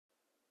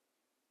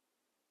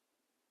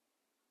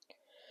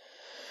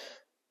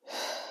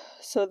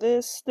so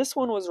this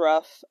one was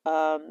rough.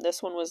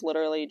 This one was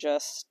literally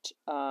just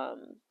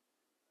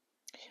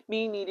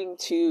me needing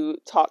to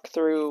talk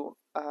through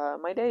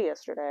my day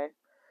yesterday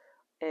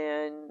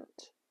and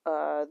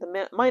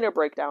the minor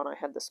breakdown I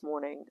had this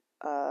morning,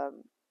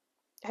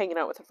 hanging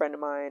out with a friend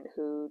of mine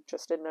who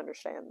just didn't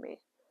understand me,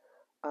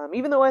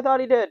 even though I thought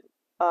he did,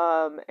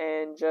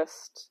 and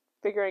just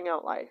figuring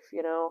out life,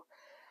 you know.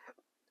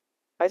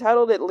 I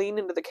titled it "Lean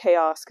into the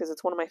Chaos" because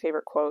it's one of my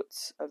favorite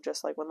quotes of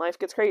just like when life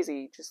gets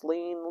crazy, just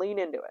lean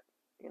into it.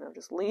 You know,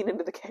 just lean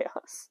into the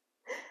chaos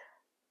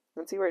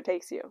and see where it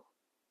takes you.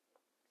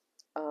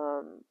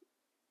 Um,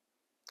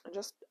 and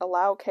just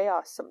allow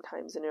chaos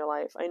sometimes in your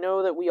life. I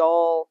know that we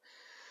all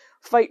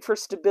fight for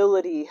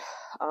stability,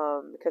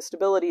 because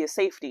stability is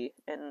safety,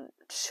 and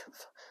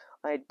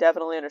I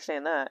definitely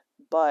understand that.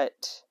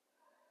 But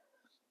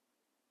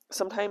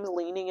sometimes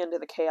leaning into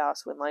the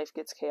chaos when life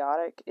gets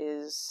chaotic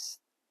is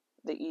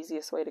the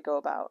easiest way to go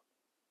about.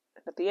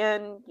 And at the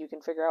end, you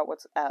can figure out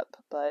what's up.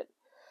 But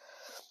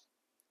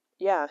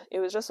yeah, it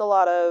was just a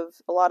lot of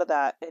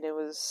that, and it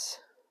was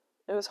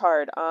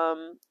hard.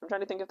 I'm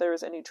trying to think if there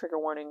was any trigger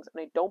warnings,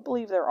 and I don't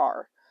believe there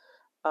are.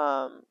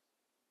 Um,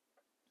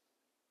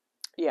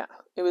 yeah,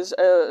 it was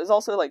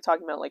also like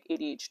talking about like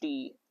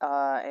ADHD,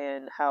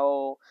 and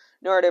how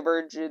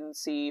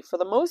neurodivergency, for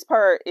the most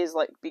part, is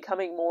like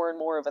becoming more and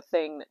more of a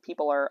thing that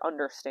people are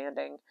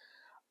understanding.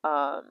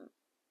 Um,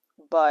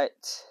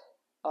 but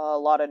a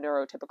lot of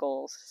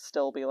neurotypicals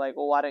still be like,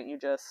 well, why don't you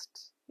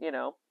just,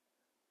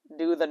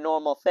 do the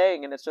normal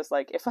thing? And it's just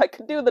like, if I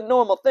could do the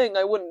normal thing,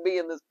 I wouldn't be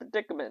in this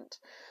predicament.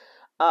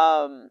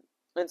 Um,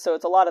 and so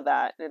it's a lot of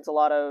that, and it's a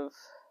lot of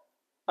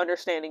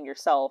understanding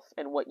yourself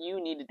and what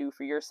you need to do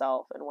for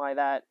yourself and why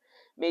that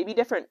may be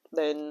different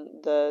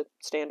than the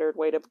standard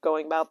way of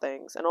going about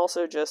things. And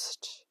also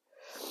just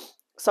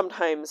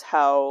sometimes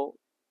how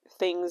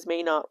things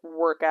may not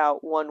work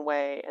out one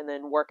way and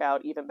then work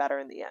out even better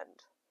in the end.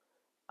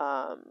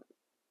 Um,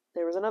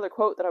 there was another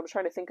quote that I was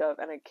trying to think of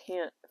and I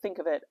can't think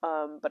of it,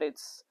 but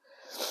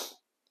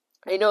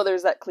I know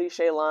there's that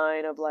cliche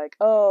line of like,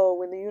 oh,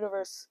 when the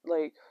universe,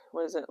 like,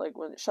 what is it, like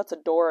when it shuts a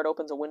door, it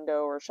opens a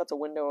window, or shuts a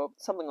window,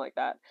 something like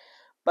that.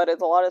 But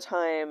it's a lot of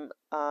time,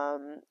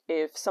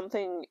 if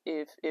something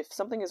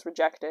is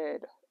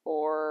rejected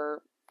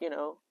or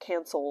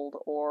canceled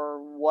or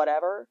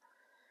whatever,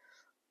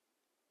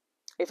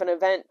 if an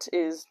event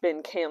is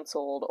been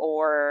canceled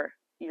or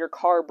your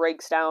car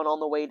breaks down on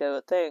the way to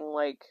a thing,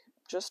 like,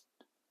 just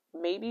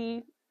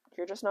maybe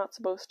you're just not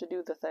supposed to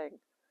do the thing.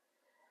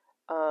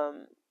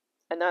 Um,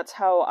 and that's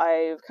how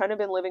I've kind of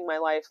been living my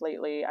life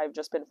lately. I've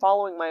just been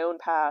following my own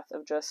path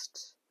of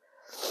just,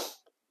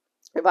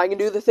 if I can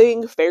do the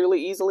thing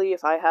fairly easily,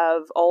 if I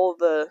have all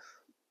the,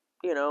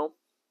 you know,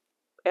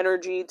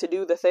 energy to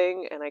do the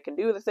thing and I can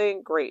do the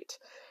thing, great.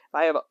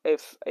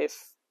 If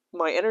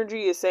my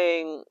energy is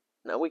saying,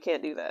 no, we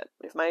can't do that.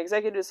 If my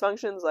executive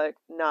dysfunction's like,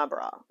 nah,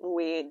 brah,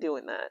 we ain't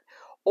doing that.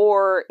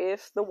 Or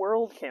if the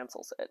world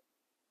cancels it,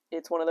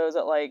 it's one of those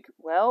that like,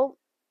 well,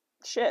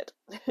 shit,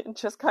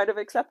 just kind of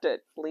accept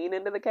it. Lean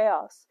into the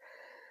chaos.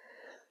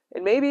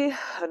 And maybe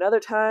another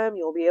time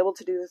you'll be able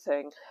to do the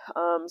thing.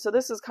 So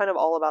this is kind of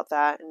all about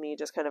that and me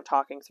just kind of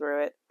talking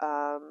through it.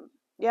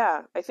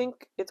 Yeah, I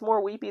think it's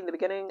more weepy in the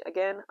beginning.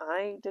 Again,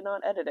 I did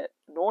not edit it,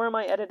 nor am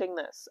I editing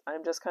this.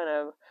 I'm just kind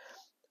of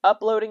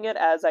uploading it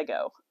as I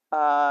go.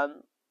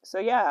 So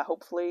yeah,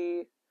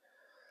 hopefully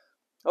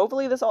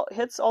this all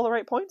hits all the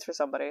right points for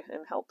somebody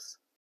and helps.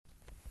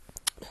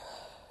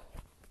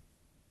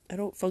 I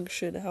don't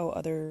function how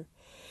other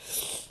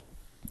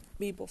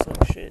people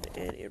function,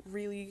 and it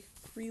really,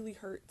 really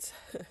hurts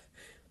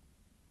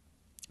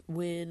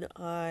when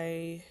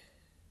I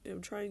am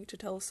trying to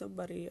tell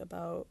somebody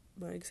about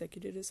my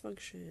executive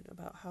dysfunction,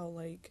 about how,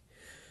 like,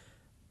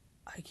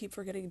 I keep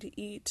forgetting to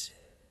eat,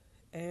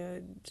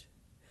 and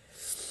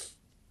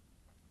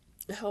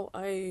how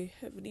I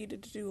have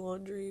needed to do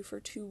laundry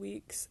for 2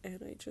 weeks,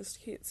 and I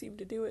just can't seem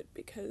to do it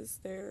because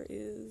there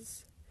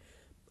is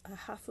a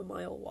half a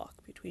mile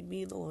walk between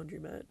me and the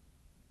laundromat,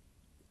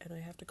 and I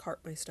have to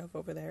cart my stuff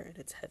over there, and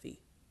it's heavy.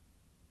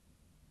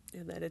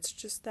 And that it's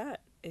just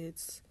that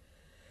is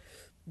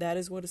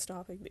what is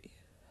stopping me.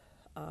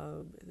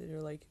 And then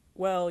you're like,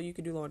 well, you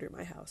can do laundry at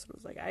my house. And I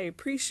was like, I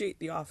appreciate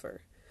the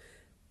offer,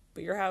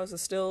 but your house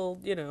is still,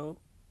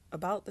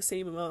 about the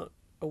same amount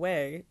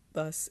away,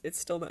 thus it's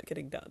still not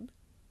getting done.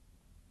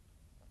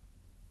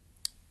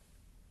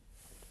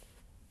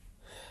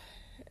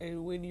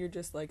 And when you're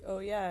just like, oh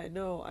yeah,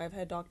 no, I've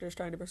had doctors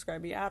trying to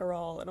prescribe me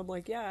Adderall, and I'm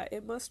like, yeah,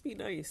 it must be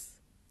nice,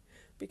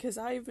 because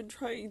I've been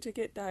trying to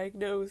get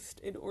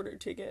diagnosed in order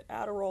to get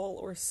Adderall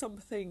or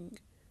something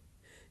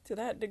to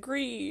that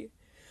degree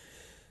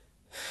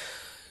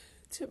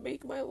to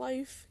make my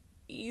life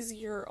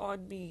easier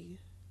on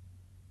me,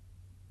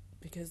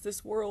 because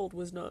this world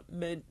was not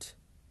meant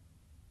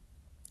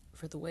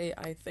for the way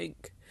I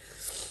think,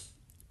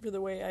 for the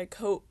way I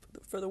cope,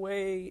 for the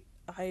way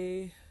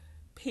I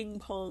ping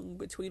pong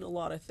between a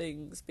lot of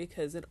things,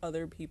 because in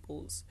other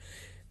people's,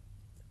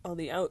 on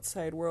the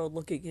outside world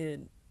looking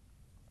in,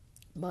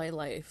 my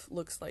life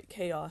looks like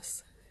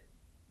chaos.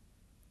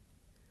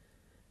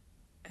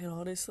 And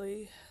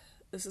honestly,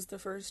 this is the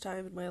first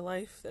time in my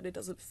life that it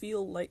doesn't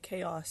feel like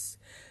chaos,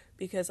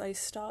 because I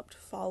stopped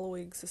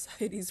following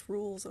society's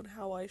rules on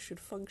how I should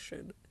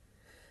function.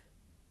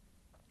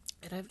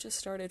 And I've just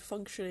started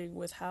functioning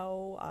with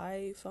how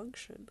I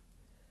function.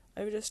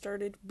 I've just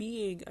started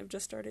being, I've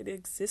just started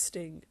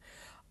existing.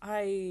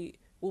 I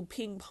will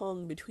ping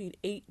pong between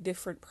 8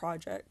 different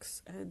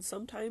projects, and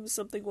sometimes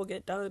something will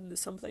get done,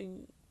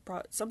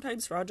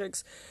 sometimes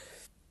projects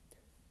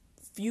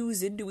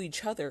fuse into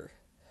each other.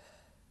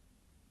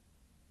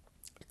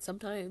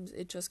 Sometimes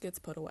it just gets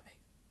put away.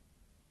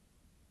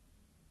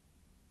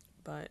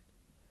 But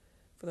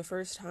for the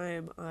first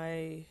time,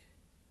 I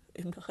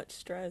am not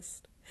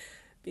stressed,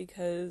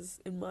 because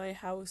in my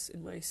house,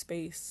 in my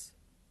space,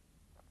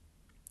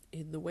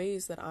 in the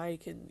ways that I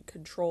can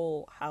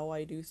control how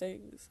I do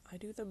things, I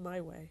do them my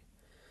way.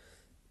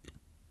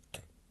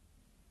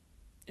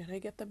 And I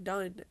get them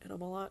done, and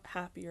I'm a lot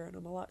happier, and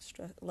I'm a lot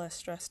less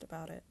stressed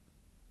about it.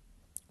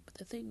 But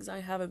the things I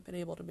haven't been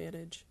able to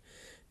manage,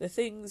 the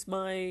things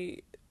my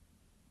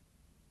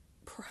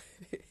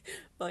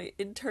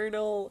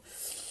internal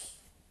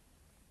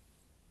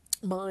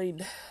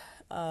mind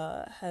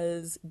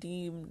has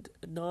deemed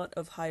not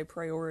of high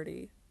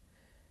priority,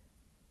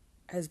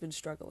 has been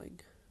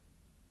struggling.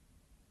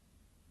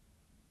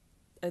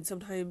 And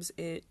sometimes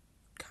it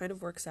kind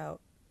of works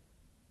out.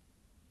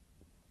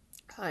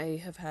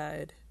 I have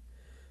had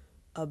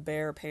a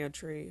bare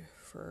pantry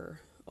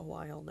for a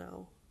while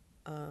now.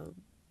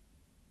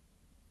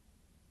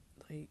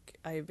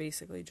 I've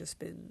basically just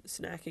been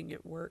snacking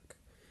at work.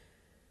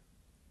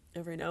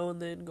 Every now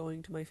and then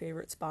going to my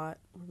favorite spot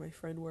where my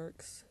friend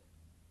works,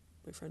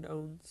 my friend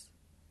owns,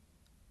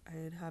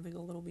 and having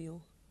a little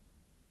meal.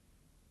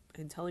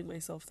 And telling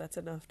myself that's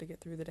enough to get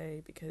through the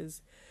day,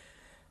 because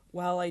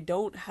while I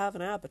don't have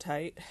an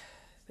appetite,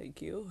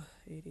 thank you,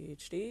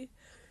 ADHD,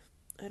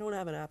 I don't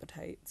have an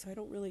appetite, so I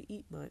don't really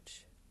eat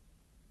much.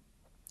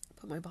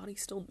 But my body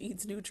still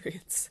needs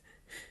nutrients.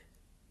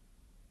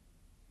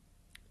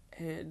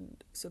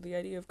 And so the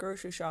idea of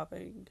grocery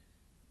shopping,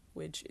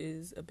 which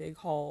is a big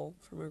haul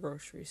from a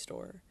grocery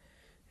store,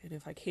 and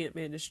if I can't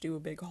manage to do a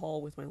big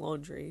haul with my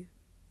laundry,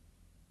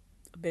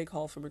 a big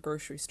haul from a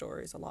grocery store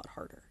is a lot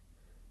harder.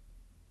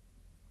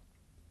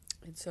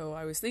 And so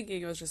I was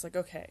thinking, I was just like,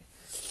 okay,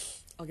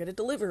 I'll get it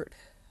delivered.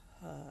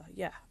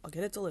 I'll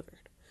get it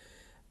delivered.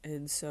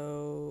 And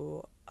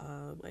so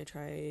I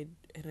tried,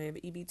 and I have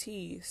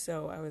EBT,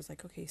 so I was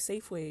like, okay,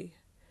 Safeway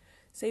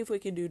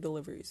can do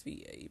deliveries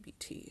via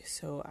EBT.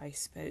 So I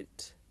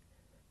spent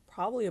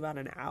probably about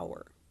an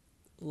hour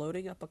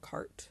loading up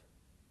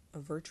a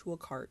virtual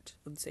cart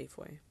on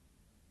Safeway,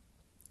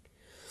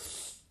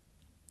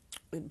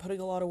 and putting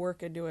a lot of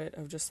work into it,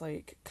 of just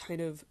like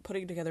kind of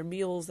putting together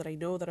meals that I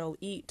know that I'll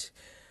eat,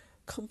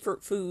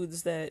 comfort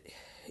foods that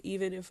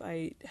even if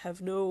I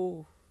have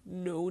no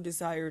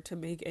desire to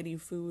make any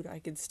food, I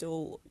can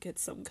still get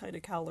some kind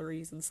of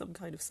calories and some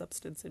kind of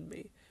substance in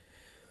me.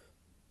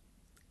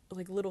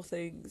 Like little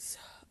things,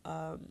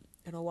 and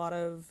a lot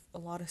of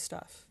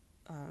stuff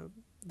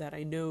that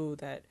I know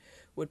that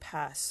would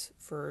pass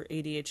for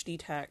ADHD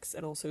tax,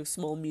 and also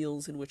small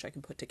meals in which I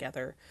can put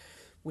together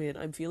when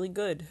I'm feeling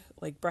good,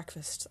 like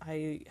breakfast.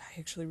 I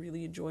actually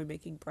really enjoy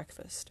making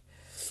breakfast.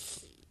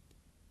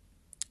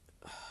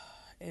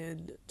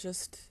 And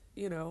just,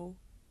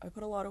 I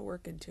put a lot of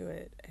work into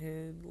it,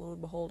 and lo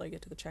and behold, I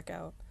get to the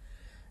checkout,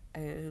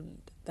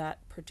 and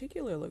that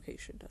particular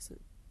location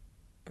doesn't,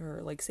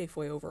 or like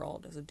Safeway overall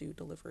doesn't do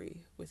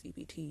delivery with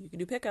EBT. You can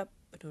do pickup,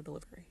 but no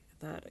delivery.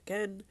 And that,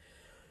 again,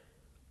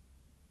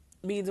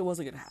 means it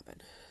wasn't going to happen.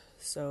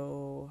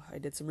 So I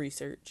did some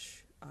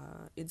research.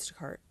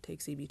 Instacart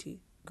takes EBT.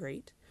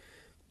 Great.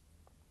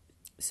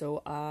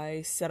 So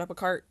I set up a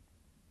cart.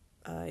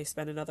 I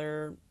spent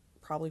another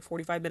probably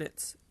 45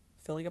 minutes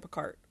filling up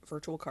a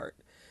virtual cart.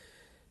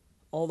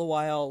 All the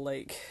while,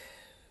 like,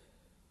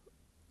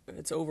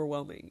 it's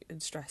overwhelming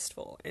and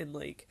stressful. And,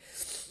 like,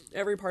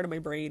 every part of my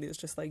brain is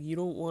just like, you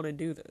don't want to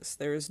do this.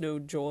 There is no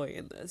joy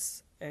in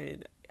this.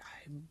 And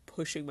I'm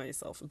pushing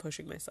myself. And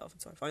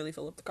so I finally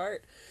fill up the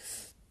cart.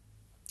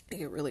 I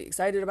get really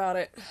excited about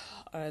it.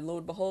 And lo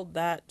and behold,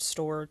 that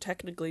store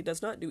technically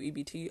does not do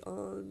EBT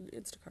on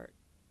Instacart.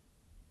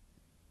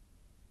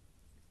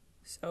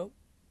 So,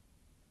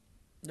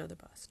 another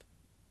bust.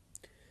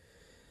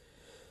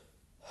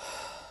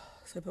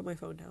 So I put my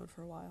phone down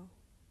for a while.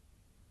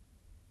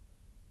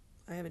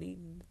 I haven't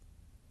eaten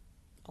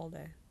all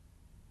day.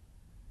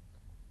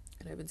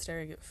 And I've been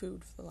staring at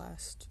food for the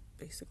last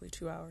basically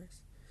 2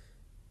 hours.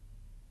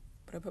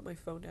 But I put my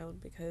phone down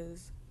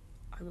because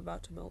I'm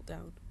about to melt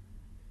down.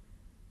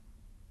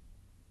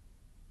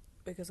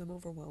 Because I'm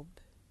overwhelmed.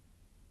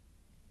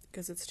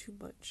 Because it's too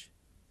much.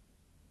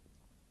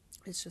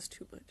 It's just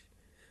too much.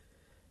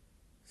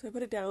 So I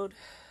put it down,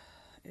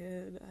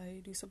 and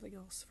I do something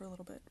else for a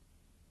little bit.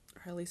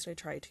 Or at least I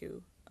try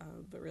to.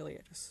 But really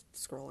I just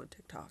scroll on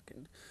TikTok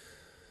and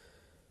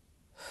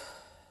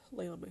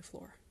lay on my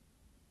floor.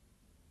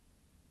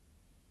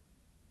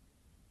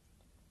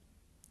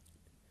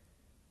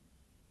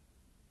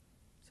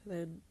 So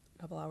then,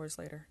 a couple hours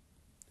later,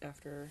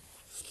 after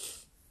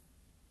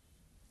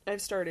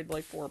I've started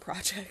like 4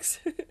 projects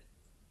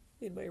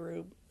in my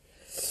room,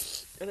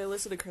 and I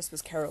listen to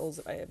Christmas carols,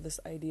 and I have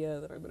this idea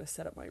that I'm going to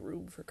set up my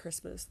room for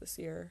Christmas this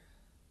year,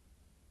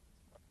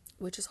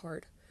 which is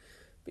hard,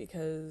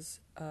 because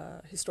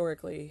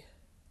historically,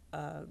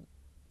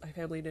 my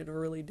family never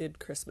really did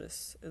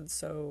Christmas, and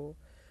so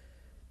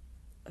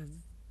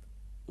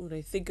when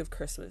I think of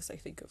Christmas, I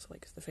think of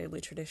like the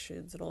family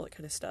traditions and all that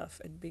kind of stuff,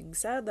 and being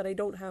sad that I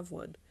don't have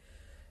one.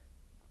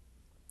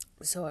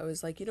 So I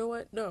was like, you know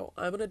what? No,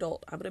 I'm an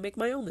adult. I'm going to make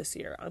my own this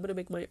year. I'm going to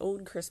make my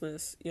own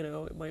Christmas,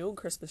 my own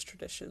Christmas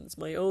traditions,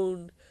 my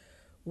own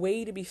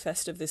way to be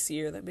festive this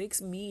year that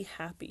makes me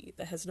happy,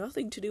 that has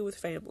nothing to do with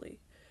family.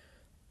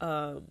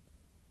 I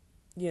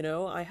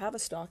have a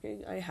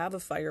stocking, I have a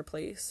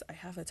fireplace, I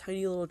have a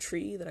tiny little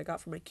tree that I got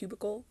from my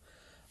cubicle,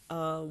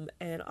 and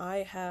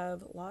I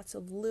have lots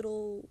of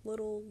little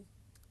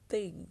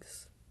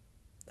things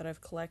that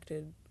I've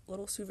collected,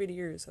 little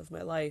souvenirs of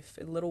my life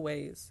in little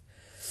ways,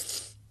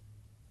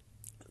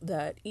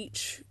 that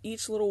each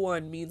little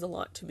one means a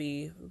lot to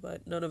me,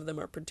 but none of them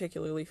are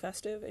particularly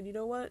festive, and you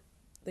know what?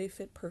 They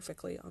fit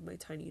perfectly on my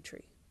tiny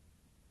tree.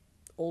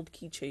 Old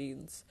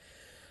keychains,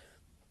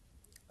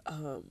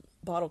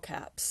 bottle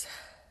caps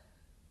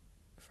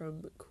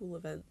from cool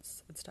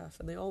events and stuff,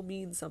 and they all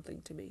mean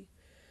something to me.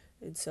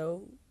 And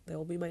so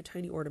they'll be my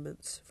tiny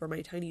ornaments for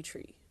my tiny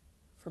tree,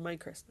 for my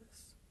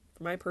Christmas,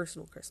 for my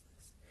personal Christmas.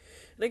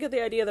 And I get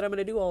the idea that I'm going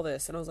to do all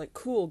this, and I was like,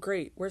 cool,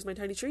 great, where's my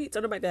tiny tree? It's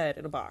under my bed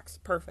in a box.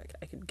 Perfect,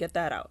 I can get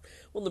that out.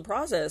 Well, in the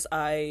process,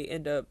 I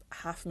end up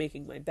half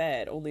making my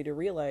bed, only to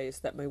realize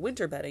that my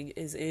winter bedding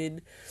is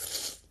in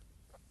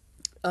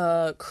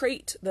a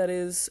crate that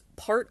is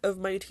part of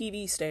my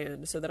TV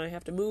stand, so then I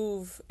have to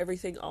move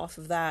everything off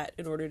of that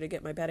in order to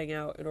get my bedding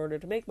out, in order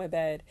to make my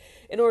bed,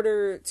 in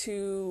order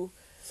to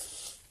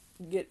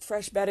get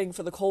fresh bedding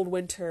for the cold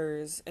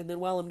winters. And then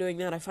while I'm doing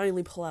that, I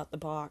finally pull out the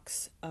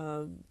box,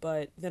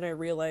 but then I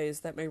realize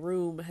that my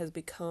room has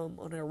become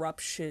an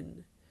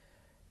eruption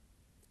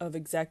of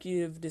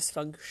executive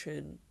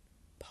dysfunction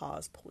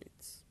pause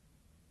points.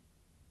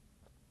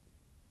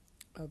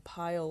 A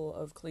pile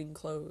of clean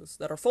clothes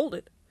that are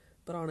folded,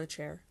 but on a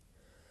chair,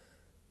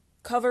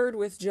 covered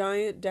with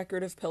giant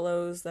decorative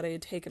pillows that I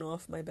had taken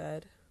off my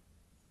bed,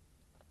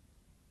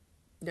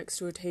 next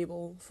to a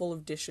table full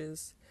of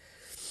dishes,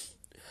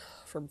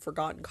 from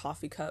forgotten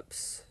coffee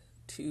cups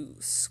to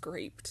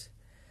scraped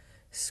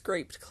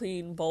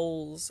clean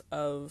bowls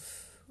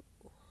of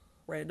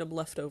random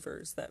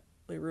leftovers that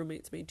my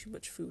roommates made too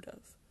much food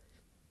of,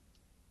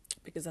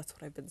 because that's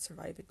what I've been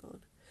surviving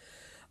on.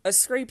 A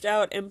scraped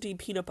out empty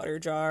peanut butter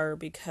jar,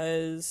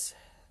 because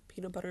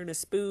peanut butter and a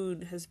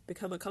spoon has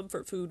become a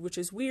comfort food, which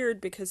is weird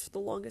because for the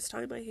longest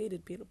time I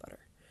hated peanut butter.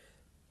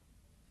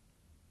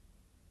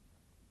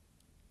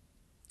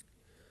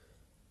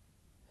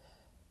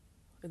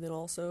 And then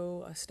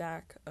also a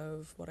stack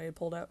of what I had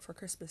pulled out for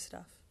Christmas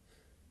stuff.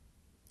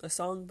 A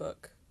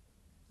songbook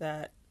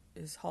that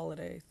is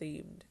holiday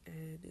themed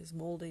and is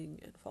molding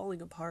and falling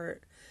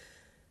apart.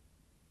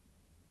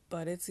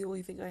 But it's the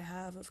only thing I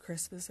have of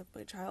Christmas of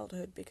my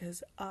childhood,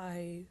 because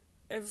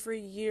every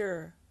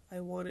year, I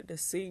wanted to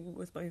sing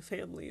with my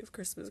family of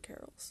Christmas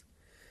carols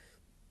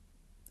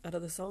out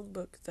of the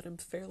songbook that I'm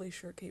fairly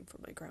sure came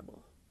from my grandma.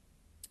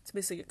 It's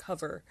missing a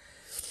cover,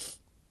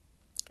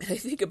 and I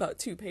think about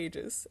 2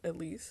 pages at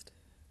least,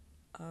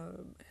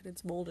 and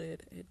it's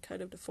molded and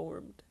kind of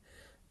deformed,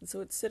 and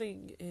so it's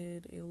sitting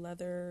in a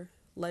leather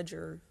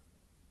ledger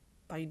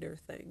binder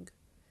thing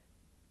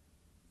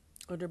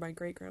under my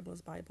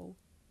great-grandma's Bible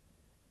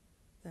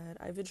that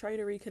I've been trying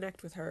to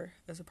reconnect with her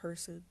as a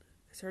person,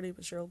 because her name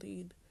was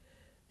Geraldine.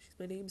 She's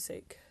my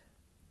namesake.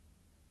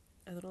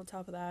 And then on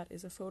top of that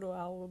is a photo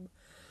album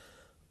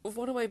of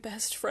one of my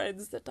best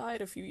friends that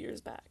died a few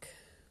years back.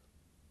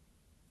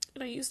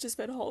 And I used to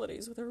spend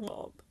holidays with her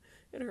mom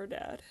and her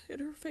dad and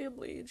her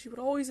family, and she would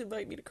always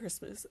invite me to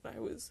Christmas,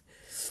 and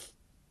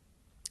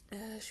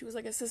she was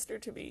like a sister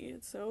to me,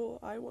 and so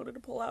I wanted to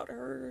pull out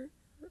her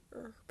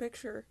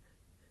picture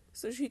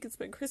so she could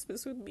spend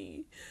Christmas with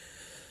me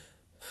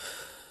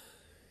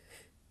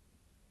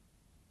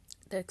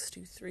next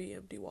to 3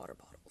 empty water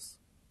bottles.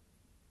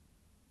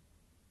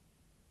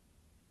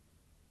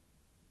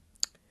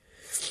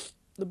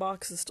 The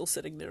box is still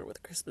sitting there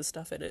with Christmas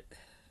stuff in it,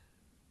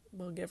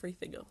 among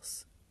everything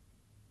else.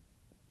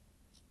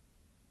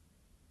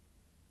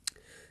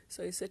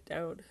 So I sit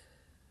down,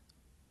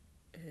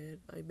 and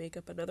I make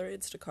up another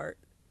Instacart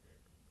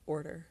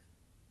order.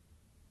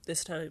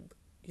 This time,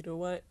 you know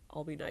what?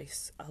 I'll be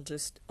nice.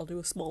 I'll do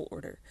a small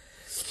order.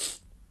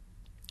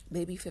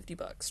 Maybe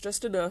 $50.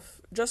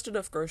 Just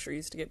enough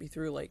groceries to get me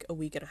through like a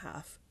week and a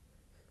half,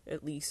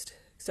 at least.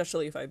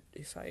 Especially if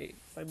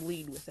I'm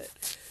lean with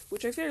it,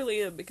 which I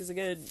fairly am, because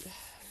again,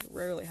 I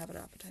rarely have an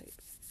appetite.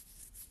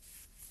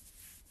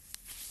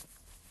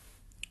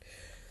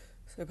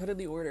 So I put in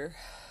the order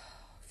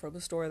from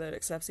a store that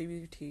accepts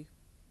EBT.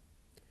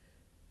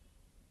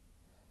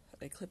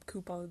 I clip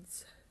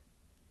coupons.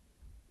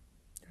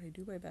 I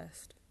do my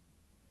best.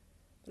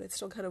 but it's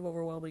still kind of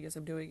overwhelming as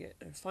I'm doing it.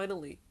 And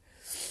finally,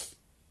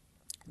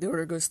 the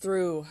order goes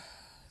through.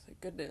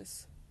 Thank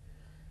goodness.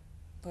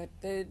 But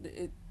then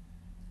it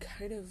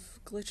kind of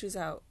glitches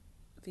out.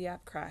 The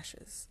app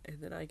crashes, and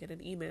then I get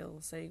an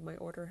email saying my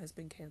order has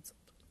been canceled.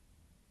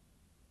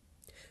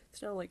 It's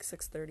now like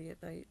 6:30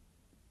 at night.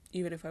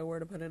 Even if I were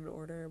to put in an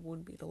order, it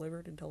wouldn't be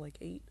delivered until like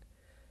 8.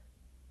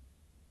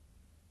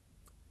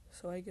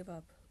 So I give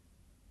up.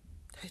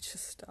 I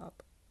just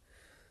stop.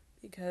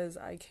 Because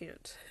I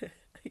can't.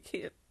 I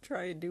can't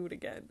try and do it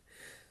again.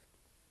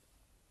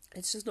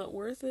 It's just not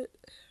worth it.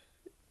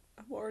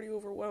 I'm already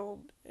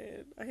overwhelmed,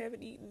 and I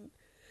haven't eaten,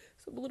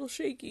 so I'm a little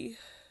shaky.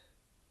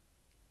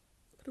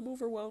 But I'm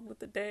overwhelmed with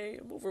the day.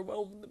 I'm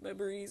overwhelmed with the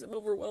memories. I'm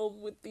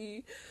overwhelmed with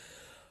the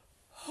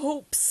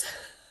hopes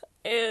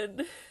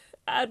and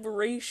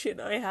admiration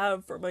I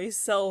have for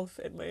myself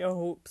and my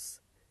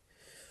hopes.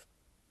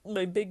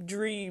 My big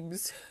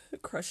dreams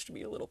crushed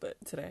me a little bit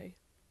today.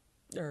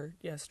 Or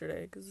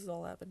yesterday, because this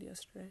all happened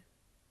yesterday.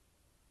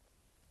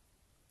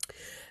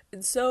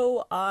 And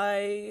so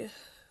I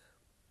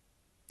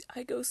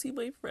go see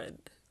my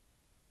friend.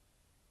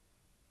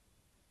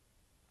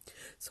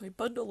 So I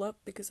bundle up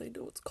because I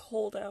know it's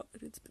cold out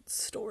and it's been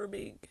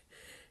storming.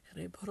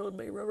 And I put on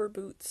my rubber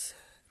boots,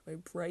 my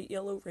bright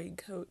yellow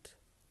raincoat,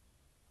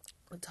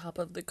 on top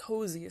of the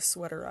coziest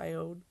sweater I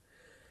own.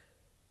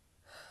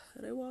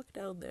 And I walk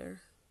down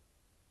there.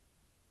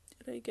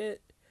 And I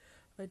get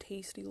a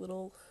tasty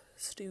little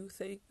stew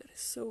thing that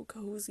is so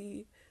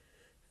cozy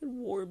and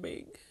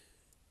warming.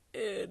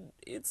 And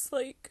it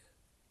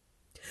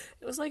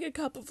was like a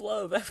cup of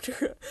love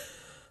after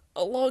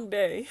a long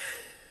day.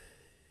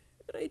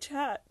 And I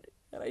chat,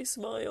 and I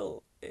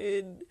smile,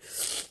 and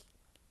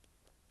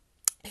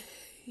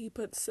he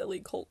puts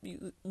silly cult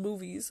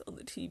movies on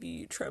the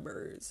TV,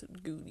 Tremors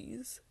and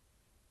Goonies.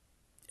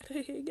 And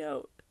I hang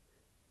out.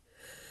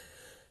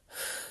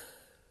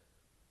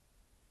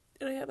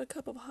 And I have a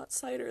cup of hot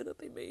cider that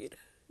they made,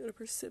 and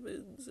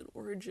persimmons and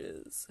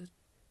oranges and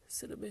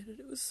cinnamon, and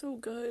it was so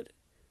good.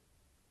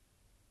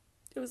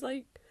 It was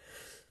like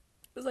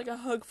a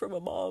hug from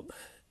a mom,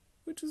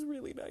 which is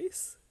really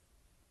nice.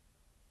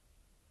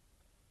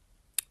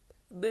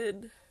 And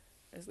then,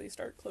 as they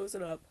start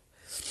closing up,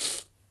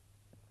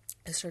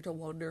 I start to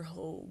wander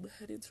home,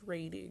 and it's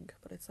raining,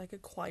 but it's like a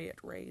quiet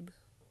rain.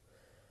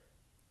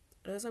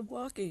 And as I'm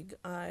walking,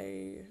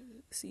 I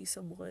see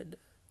someone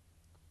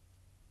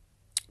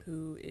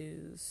who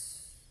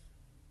is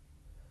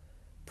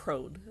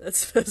prone.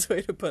 That's the best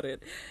way to put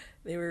it.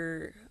 They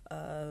were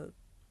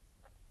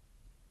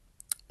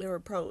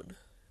prone,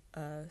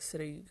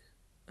 sitting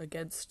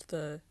against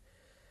the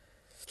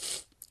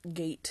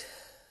gate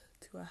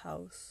to a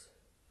house,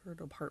 or an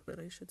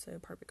apartment, I should say,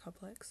 apartment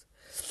complex,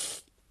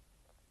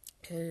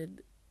 and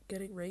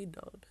getting rained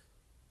on.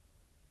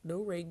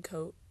 No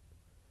raincoat.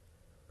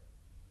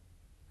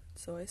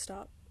 So I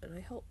stop and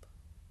I help,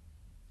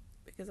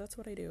 because that's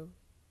what I do.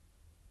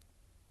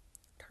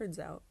 Turns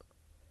out,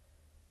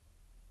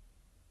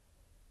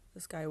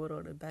 this guy went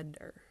on a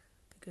bender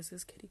because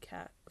his kitty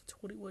cat of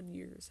 21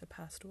 years had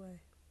passed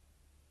away.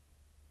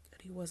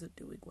 And he wasn't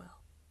doing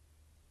well.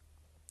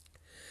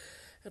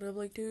 And I'm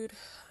like, dude,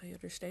 I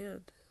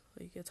understand.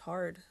 Like, it's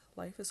hard.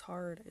 Life is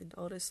hard. And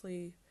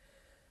honestly,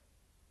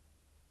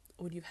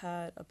 when you've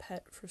had a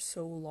pet for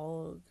so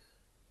long,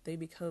 they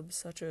become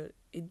such an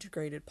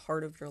integrated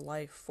part of your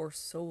life for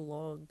so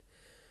long.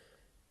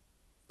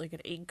 Like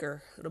an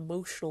anchor, an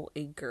emotional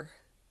anchor.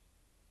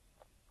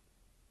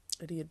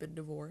 And he had been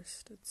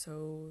divorced. And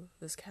so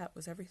this cat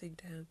was everything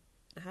to him.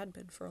 And had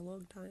been for a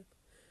long time.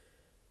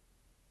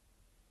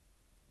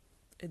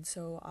 And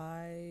so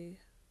I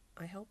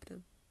helped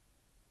him.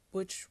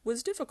 Which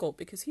was difficult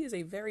because he is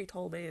a very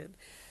tall man.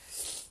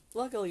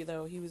 Luckily,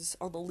 though, he was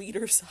on the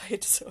leader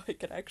side, so I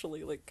could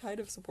actually, kind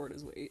of support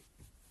his weight.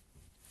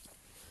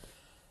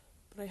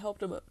 But I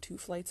helped him up 2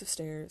 flights of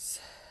stairs.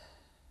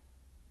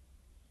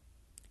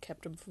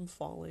 Kept him from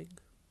falling.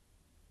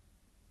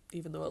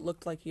 Even though it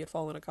looked like he had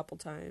fallen a couple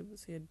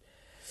times. He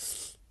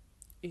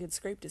had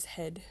scraped his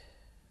head.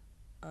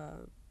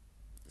 So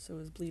it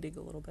was bleeding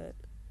a little bit.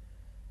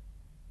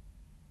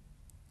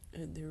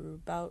 And there were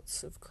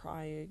bouts of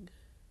crying.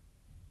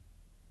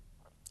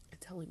 And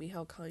telling me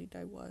how kind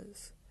I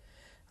was.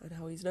 And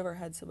how he's never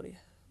had somebody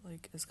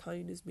as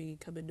kind as me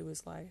come into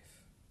his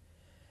life.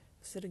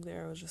 Sitting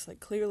there, I was just like,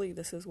 clearly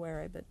this is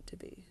where I meant to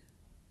be.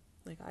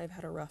 I've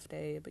had a rough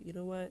day, but you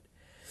know what?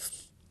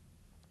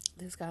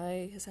 This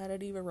guy has had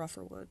an even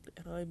rougher one,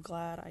 and I'm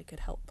glad I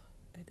could help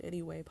in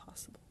any way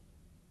possible.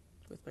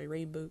 With my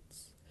rain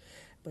boots,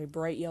 my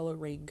bright yellow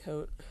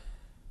raincoat.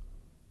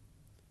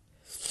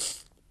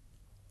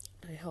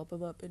 I help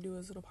him up into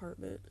his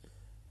apartment,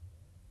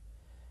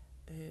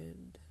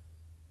 and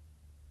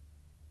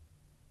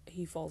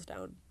he falls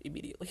down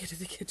immediately into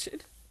the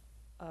kitchen.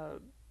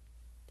 And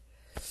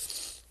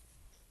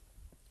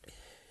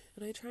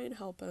I try and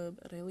help him,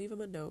 and I leave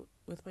him a note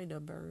with my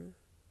number,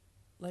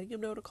 letting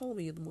him know to call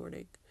me in the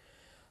morning.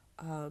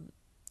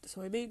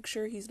 So I make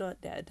sure he's not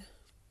dead,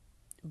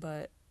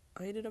 but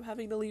I ended up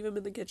having to leave him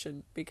in the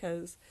kitchen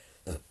because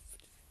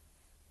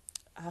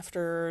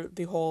after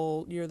the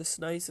whole, you're the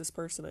nicest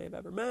person I have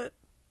ever met,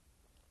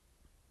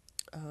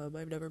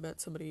 I've never met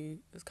somebody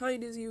as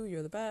kind as you,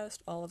 you're the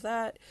best, all of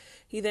that,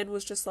 he then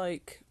was just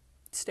like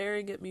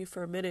staring at me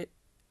for a minute,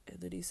 and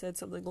then he said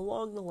something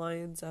along the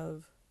lines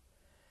of,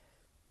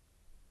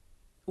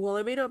 well,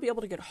 I may not be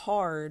able to get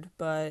hard,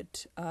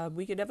 but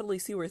we can definitely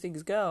see where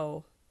things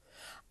go.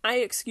 I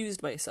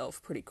excused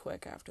myself pretty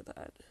quick after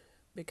that,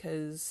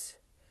 because,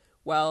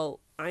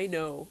 well, I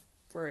know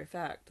for a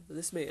fact that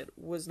this man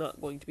was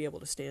not going to be able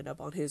to stand up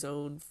on his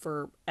own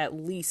for at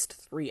least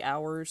 3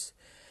 hours,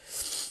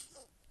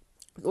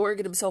 or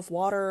get himself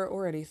water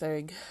or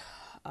anything.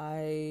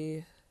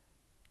 I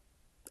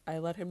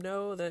let him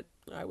know that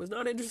I was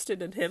not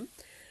interested in him,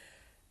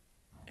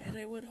 and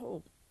I went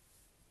home.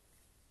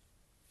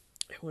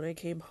 When I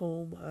came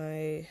home,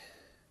 I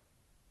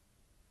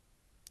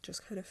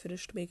just kind of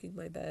finished making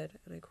my bed,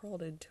 and I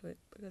crawled into it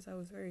because I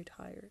was very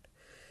tired.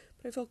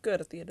 But I felt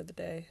good at the end of the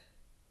day.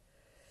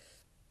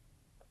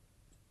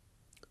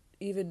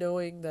 Even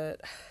knowing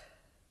that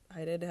I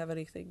didn't have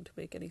anything to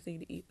make anything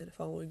to eat the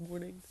following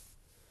morning.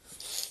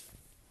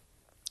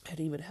 I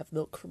didn't even have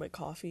milk for my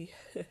coffee.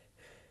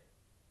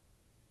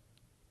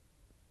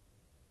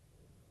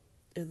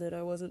 And then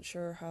I wasn't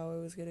sure how I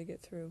was going to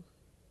get through,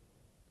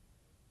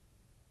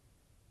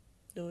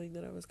 knowing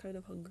that I was kind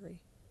of hungry.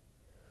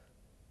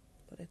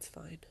 But it's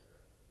fine.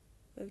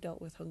 I've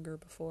dealt with hunger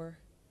before.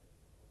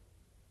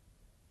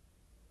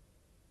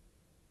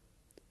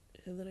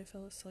 And then I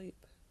fell asleep.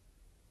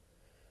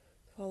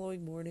 The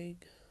following morning,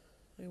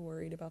 I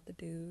worried about the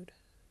dude.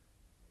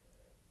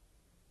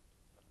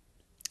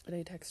 And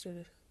I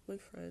texted my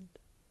friend.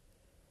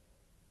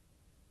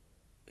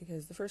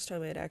 Because the first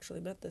time I had actually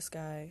met this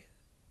guy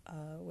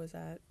was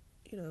at,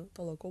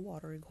 the local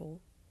watering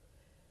hole.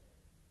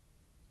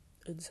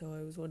 And so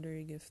I was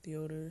wondering if the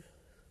owner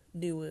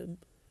knew him,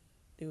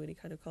 knew any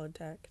kind of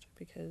contact,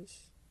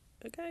 because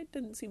the guy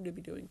didn't seem to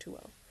be doing too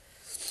well.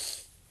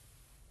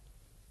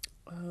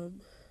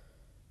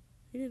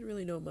 He didn't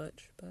really know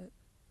much, but I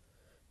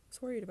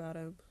was worried about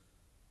him.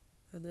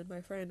 And then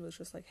my friend was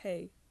just like,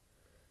 hey,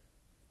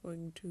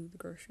 going to the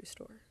grocery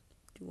store.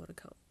 Do you want to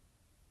come?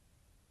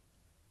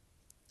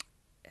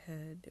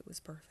 And it was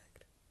perfect.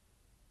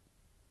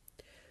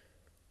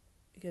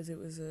 Because it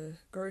was a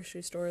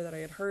grocery store that I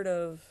had heard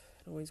of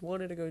and always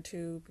wanted to go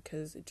to,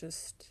 because it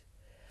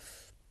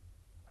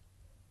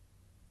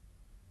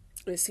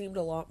seemed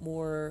a lot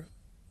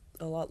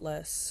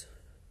less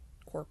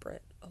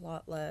corporate, a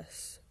lot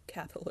less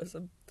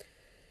capitalism,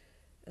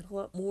 and a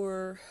lot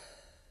more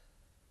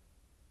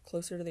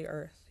closer to the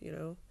earth,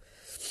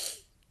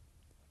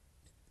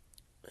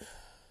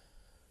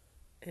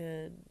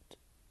 And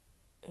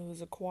it was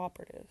a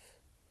cooperative,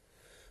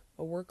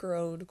 a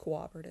worker-owned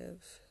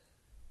cooperative,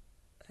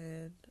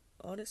 and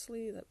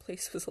honestly, that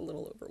place was a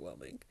little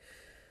overwhelming.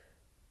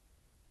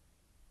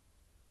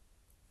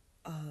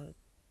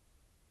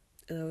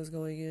 And I was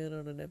going in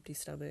on an empty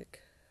stomach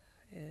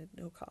and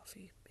no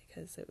coffee,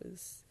 because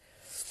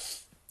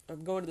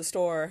I'm going to the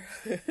store,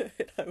 and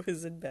I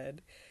was in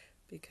bed,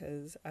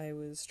 because I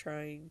was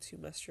trying to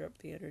muster up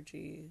the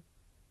energy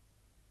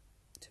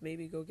to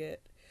maybe go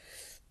get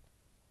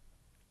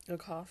a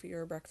coffee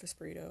or a breakfast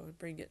burrito and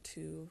bring it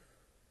to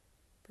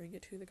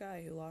the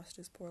guy who lost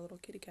his poor little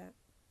kitty cat.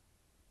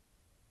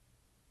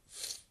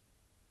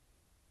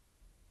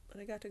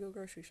 And I got to go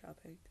grocery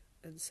shopping.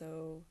 And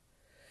so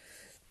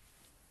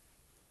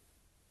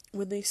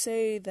when they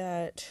say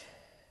that,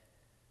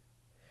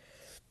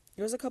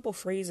 there's a couple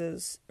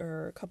phrases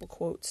or a couple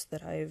quotes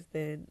that I've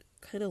been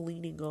kind of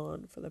leaning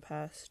on for the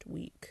past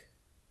week.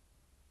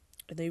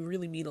 And they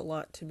really mean a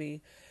lot to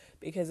me,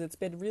 because it's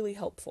been really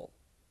helpful.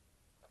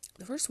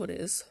 The first one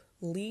is,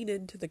 lean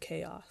into the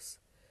chaos.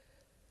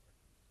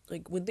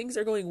 Like, when things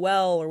are going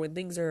well, or when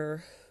things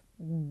are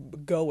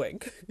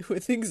going, when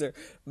things are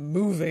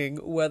moving,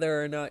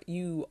 whether or not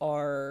you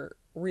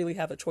really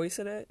have a choice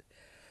in it,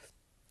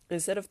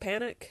 instead of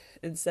panic,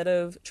 instead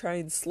of try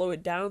and slow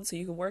it down so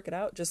you can work it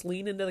out, just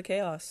lean into the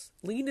chaos.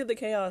 Lean into the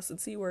chaos and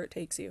see where it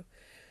takes you.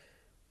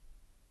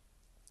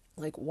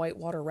 Like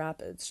whitewater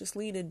rapids, just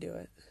lean into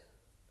it.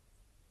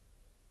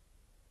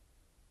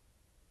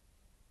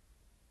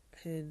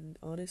 And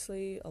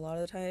honestly, a lot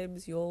of the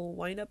times you'll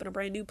wind up in a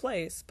brand new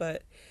place,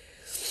 but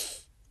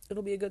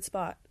it'll be a good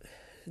spot.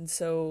 And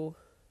so,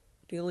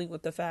 dealing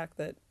with the fact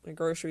that my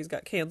groceries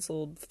got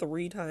canceled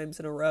 3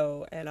 times in a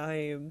row,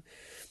 and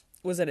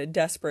was in a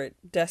desperate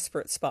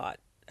spot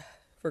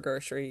for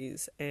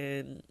groceries,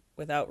 and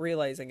without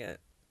realizing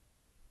it,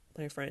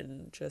 my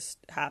friend just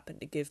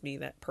happened to give me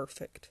that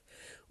perfect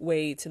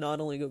way to not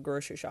only go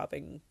grocery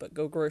shopping, but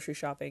go grocery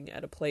shopping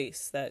at a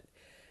place that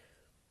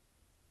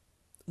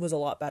was a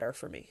lot better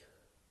for me.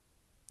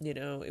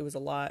 It was a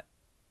lot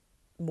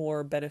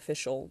more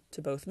beneficial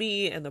to both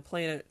me and the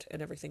planet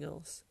and everything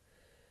else.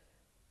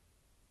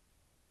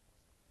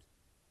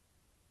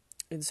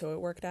 And so it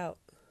worked out.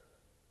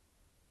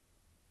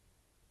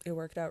 It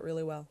worked out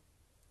really well.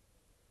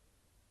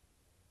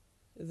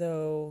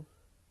 Though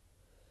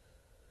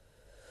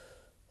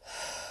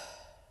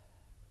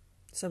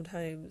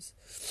sometimes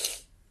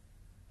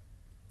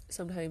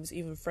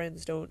even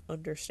friends don't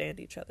understand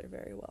each other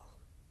very well.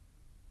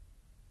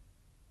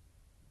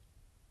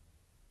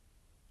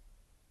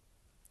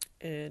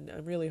 And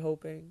I'm really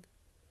hoping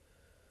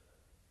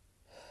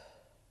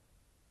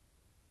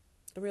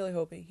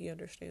he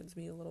understands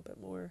me a little bit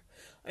more.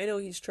 I know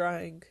he's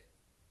trying,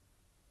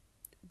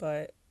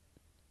 but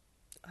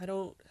I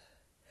don't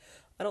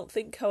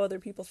think how other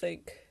people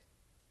think.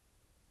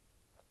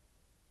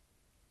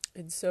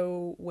 And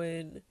so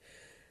when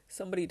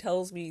somebody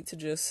tells me to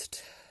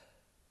just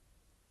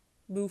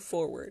move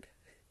forward,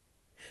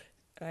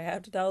 I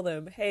have to tell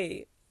them,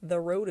 hey, the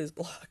road is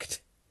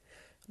blocked.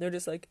 They're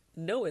just like,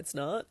 no, it's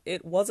not.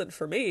 It wasn't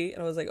for me.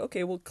 And I was like,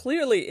 okay, well,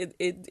 clearly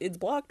it's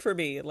blocked for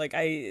me. Like,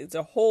 it's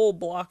a whole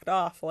blocked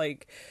off.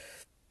 Like,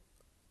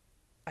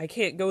 I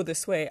can't go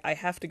this way. I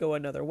have to go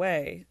another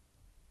way.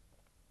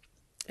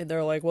 And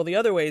they're like, well, the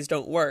other ways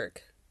don't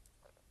work.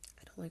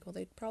 And I'm like, well,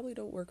 they probably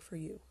don't work for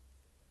you.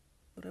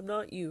 But I'm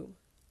not you.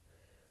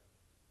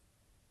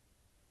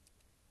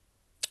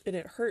 And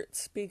it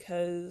hurts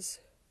because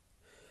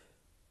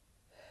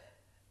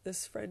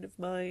this friend of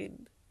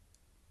mine,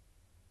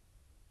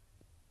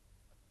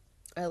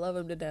 I love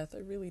him to death. I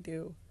really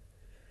do.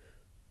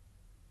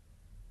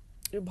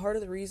 And part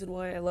of the reason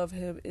why I love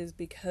him is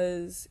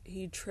because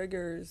he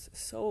triggers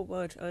so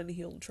much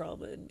unhealed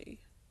trauma in me.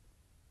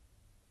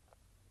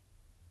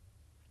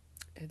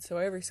 And so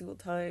every single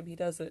time he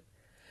does it,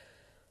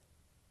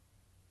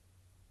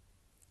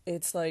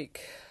 it's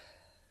like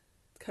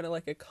kind of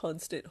like a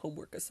constant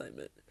homework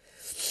assignment.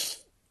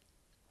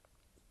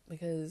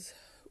 Because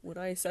when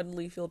I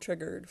suddenly feel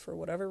triggered for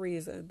whatever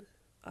reason,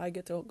 I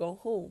get to go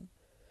home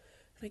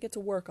and I get to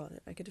work on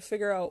it. I get to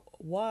figure out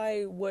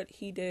why what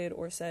he did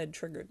or said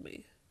triggered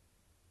me.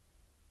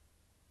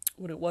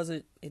 When it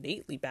wasn't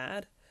innately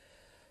bad,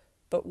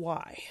 but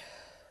why?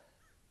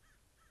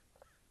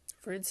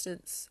 For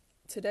instance,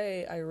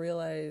 today I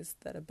realized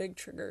that a big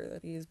trigger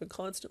that he's been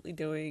constantly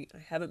doing, I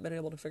haven't been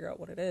able to figure out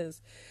what it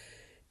is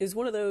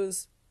one of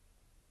those,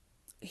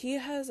 he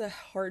has a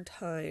hard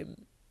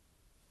time,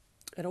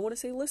 I don't want to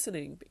say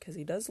listening, because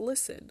he does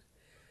listen,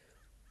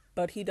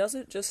 but he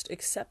doesn't just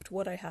accept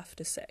what I have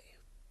to say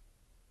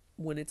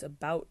when it's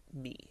about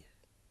me.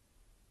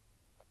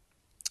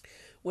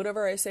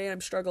 Whenever I say I'm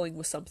struggling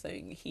with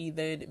something, he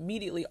then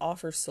immediately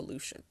offers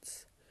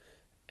solutions.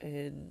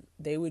 And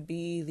they would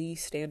be the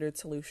standard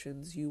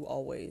solutions you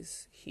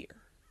always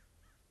hear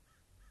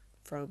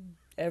from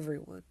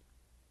everyone.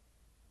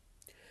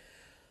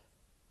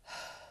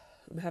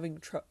 I'm having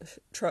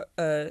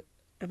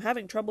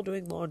trouble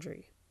doing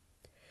laundry.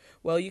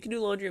 Well, you can do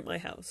laundry at my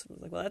house. I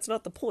was like, well, that's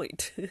not the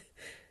point.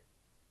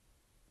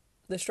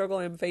 The struggle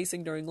I'm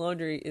facing during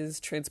laundry is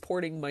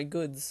transporting my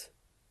goods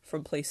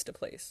from place to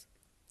place.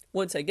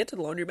 Once I get to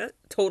the laundromat,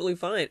 totally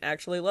fine.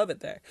 Actually love it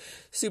there.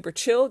 Super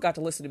chill, got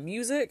to listen to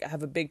music. I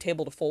have a big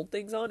table to fold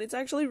things on. It's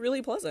actually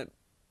really pleasant.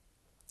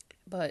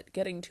 But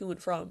getting to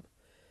and from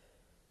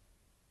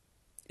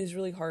is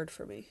really hard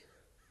for me.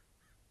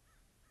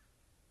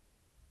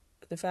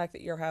 The fact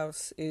that your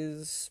house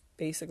is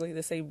basically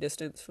the same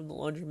distance from the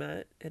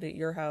laundromat, and at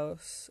your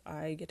house,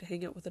 I get to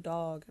hang out with a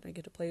dog, and I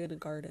get to play in a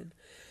garden.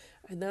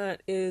 And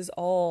that is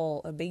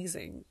all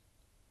amazing.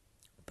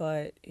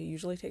 But it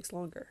usually takes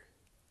longer.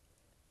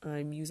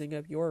 I'm using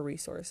up your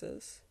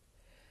resources.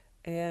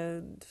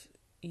 And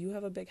you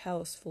have a big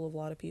house full of a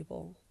lot of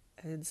people.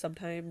 And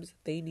sometimes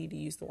they need to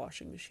use the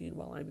washing machine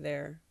while I'm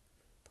there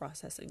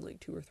processing like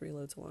 2 or 3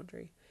 loads of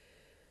laundry.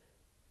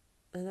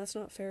 And that's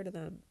not fair to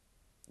them,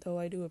 though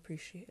I do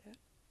appreciate it.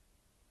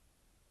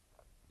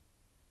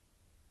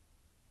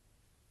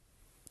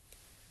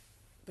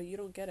 But you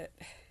don't get it.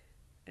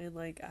 And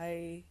like,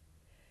 I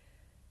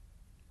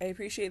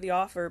appreciate the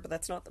offer, but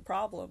that's not the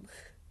problem.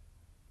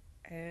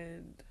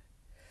 And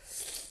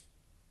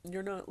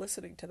you're not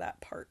listening to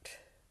that part.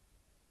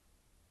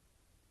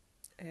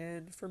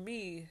 And for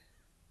me,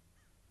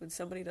 when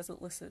somebody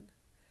doesn't listen,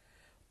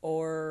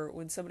 or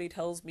when somebody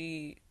tells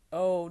me,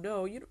 oh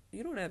no, you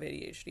don't have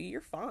ADHD, you're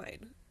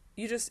fine.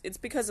 It's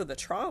because of the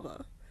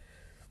trauma.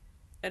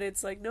 And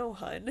it's like, no,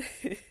 hun.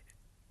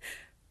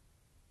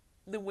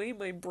 The way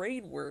my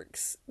brain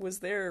works was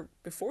there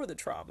before the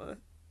trauma.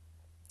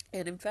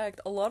 And in fact,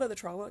 a lot of the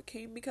trauma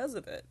came because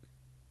of it.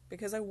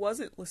 Because I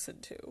wasn't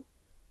listened to.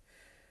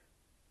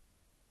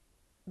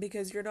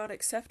 Because you're not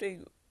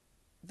accepting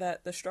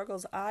that the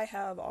struggles I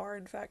have are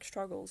in fact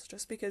struggles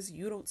just because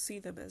you don't see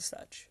them as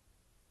such.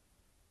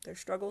 They're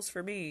struggles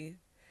for me,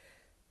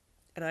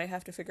 and I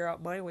have to figure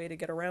out my way to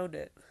get around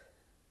it.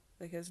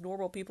 Because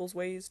normal people's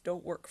ways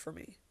don't work for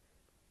me.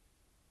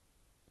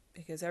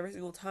 Because every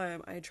single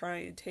time I try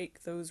and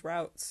take those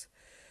routes,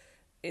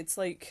 it's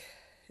like,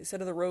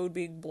 instead of the road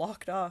being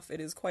blocked off, it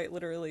is quite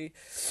literally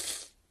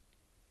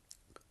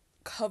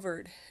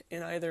covered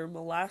in either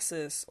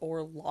molasses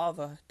or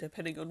lava,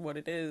 depending on what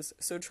it is.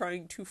 So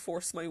trying to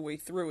force my way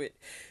through it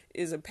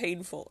is a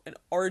painful and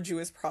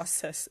arduous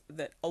process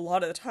that a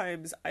lot of the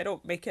times I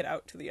don't make it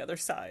out to the other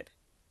side.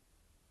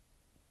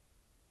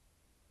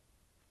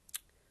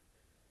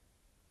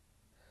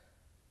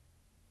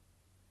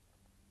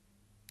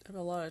 And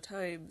a lot of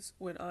times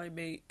when I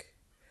make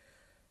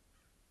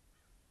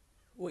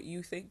what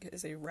you think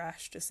is a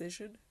rash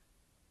decision,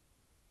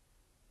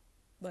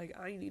 like,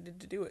 I needed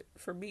to do it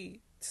for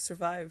me, to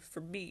survive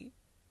for me.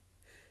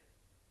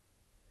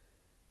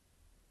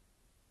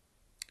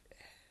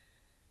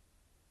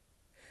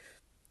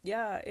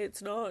 Yeah,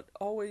 it's not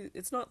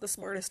the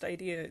smartest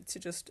idea to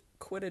just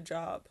quit a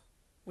job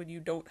when you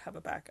don't have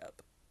a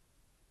backup.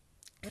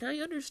 And I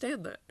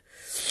understand that.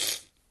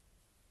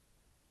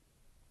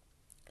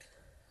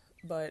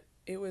 But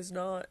it was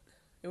not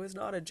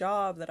a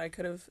job that I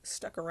could have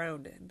stuck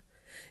around in.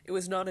 It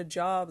was not a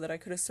job that I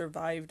could have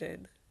survived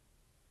in.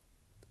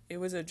 It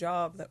was a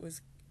job that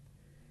was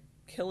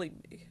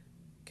killing me,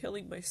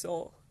 killing my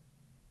soul,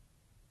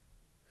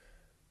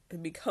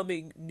 and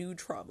becoming new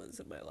traumas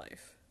in my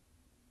life.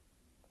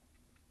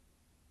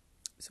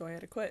 So I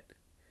had to quit.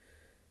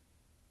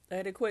 I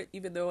had to quit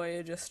even though I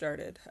had just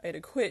started. I had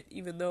to quit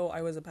even though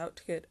I was about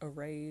to get a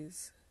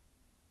raise.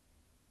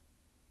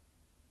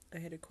 I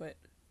had to quit.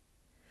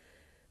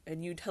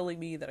 And you telling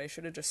me that I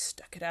should have just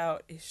stuck it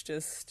out is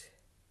just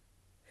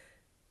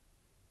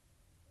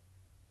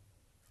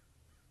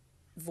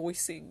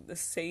voicing the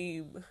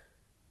same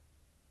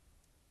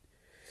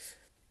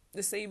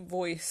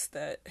voice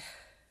that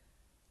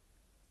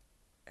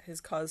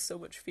has caused so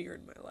much fear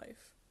in my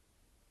life.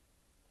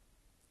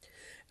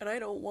 And I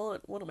don't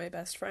want one of my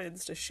best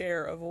friends to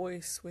share a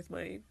voice with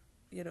my,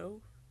 you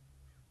know,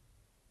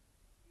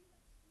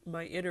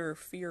 my inner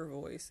fear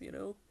voice, you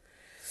know?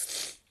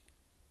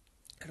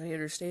 And I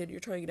understand you're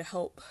trying to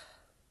help,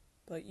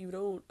 but you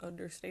don't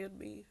understand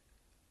me.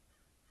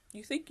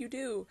 You think you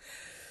do.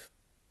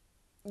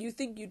 You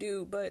think you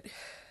do, but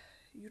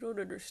you don't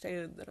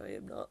understand that I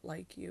am not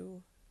like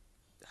you.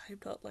 I am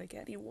not like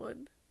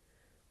anyone.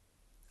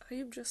 I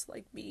am just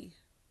like me.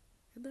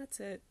 And that's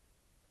it.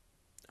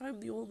 I'm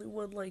the only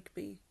one like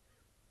me.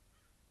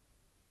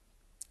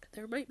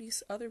 There might be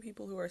other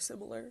people who are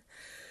similar,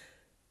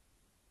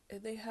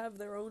 and they have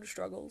their own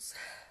struggles.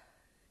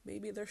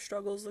 Maybe their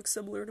struggles look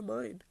similar to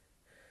mine.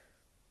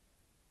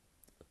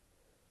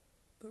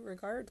 But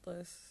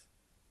regardless,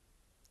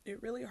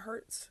 it really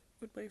hurts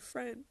when my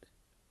friend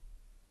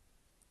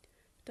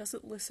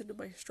doesn't listen to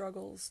my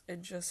struggles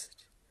and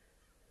just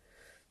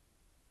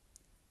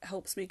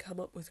helps me come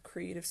up with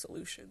creative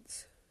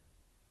solutions.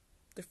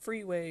 The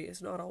freeway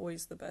is not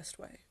always the best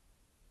way.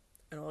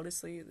 And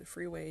honestly, the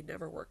freeway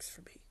never works for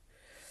me.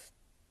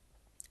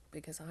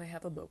 Because I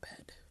have a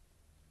moped.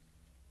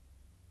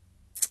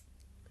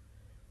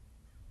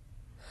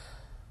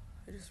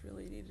 I just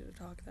really needed to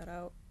talk that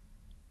out.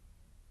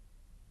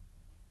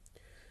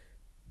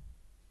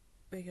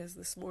 Because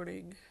this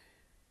morning,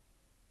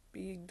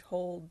 being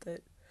told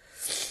that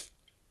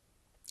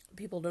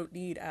people don't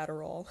need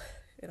Adderall,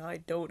 and I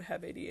don't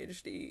have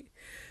ADHD,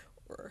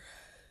 or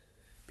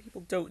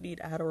people don't need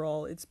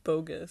Adderall, it's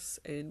bogus,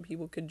 and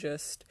people can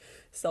just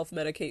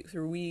self-medicate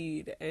through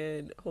weed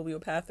and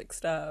homeopathic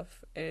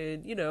stuff,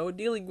 and, you know,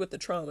 dealing with the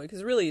trauma,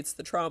 because really it's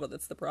the trauma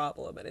that's the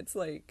problem, and it's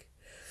like,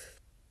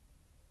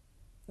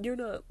 you're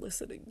not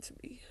listening to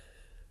me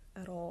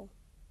at all.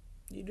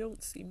 You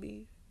don't see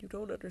me. You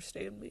don't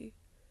understand me.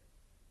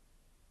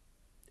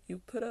 You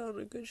put on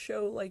a good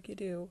show like you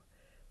do,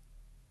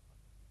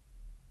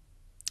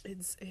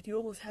 and you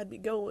almost had me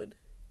going,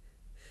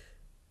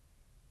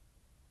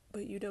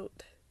 but you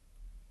don't.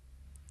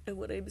 And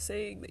when I'm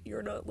saying that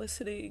you're not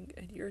listening,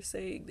 and you're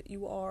saying that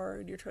you are,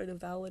 and you're trying to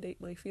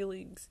validate my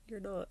feelings, you're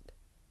not.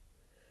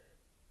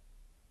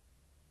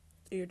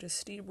 You're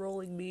just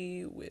steamrolling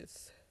me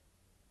with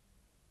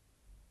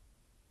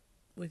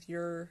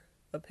your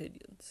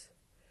opinions.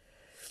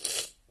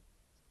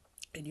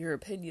 And your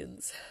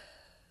opinions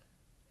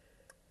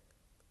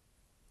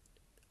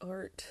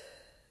aren't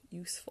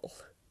useful.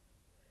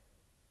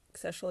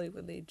 Especially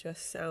when they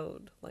just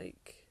sound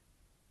like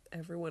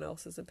everyone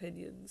else's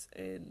opinions,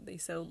 and they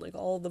sound like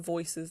all the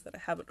voices that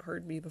haven't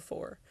heard me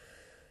before.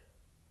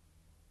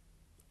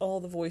 All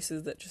the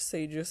voices that just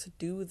say, just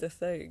do the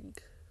thing.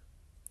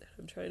 And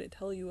I'm trying to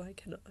tell you I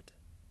cannot.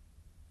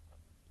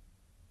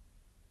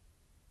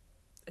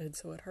 And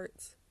so it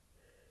hurts.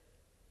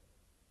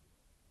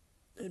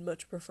 I'd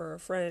much prefer a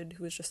friend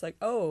who is just like,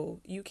 oh,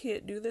 you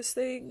can't do this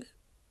thing?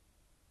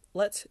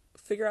 Let's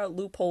figure out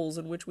loopholes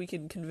in which we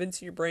can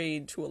convince your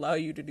brain to allow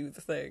you to do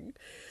the thing.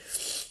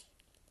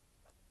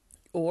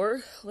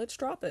 Or let's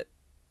drop it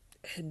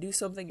and do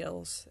something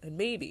else. And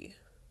maybe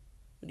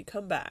when you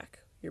come back,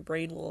 your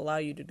brain will allow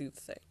you to do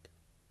the thing.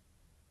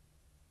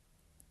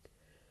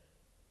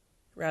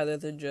 Rather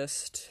than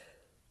just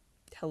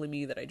telling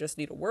me that I just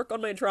need to work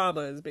on my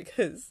traumas,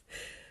 because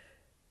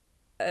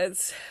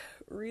it's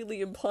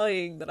really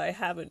implying that I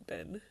haven't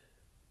been.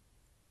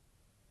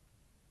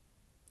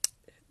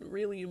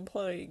 Really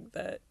implying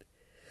that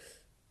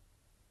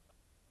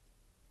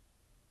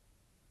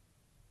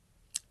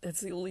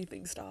that's the only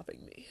thing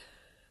stopping me.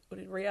 But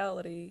in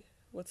reality,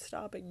 what's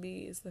stopping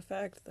me is the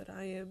fact that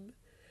I am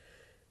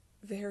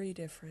very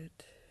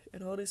different.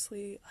 And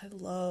honestly, I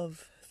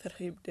love that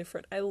I am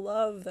different. I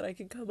love that I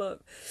can come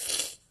up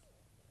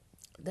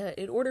that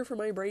in order for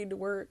my brain to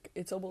work,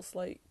 it's almost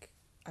like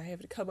I have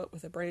to come up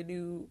with a brand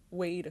new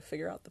way to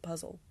figure out the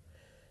puzzle.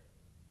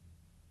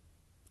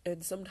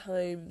 And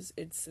sometimes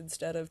it's,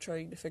 instead of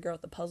trying to figure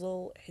out the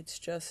puzzle, it's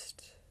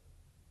just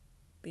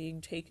being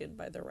taken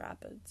by the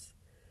rapids.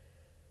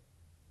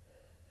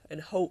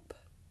 And hope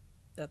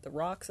that the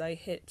rocks I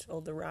hit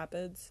on the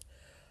rapids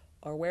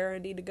are where I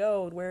need to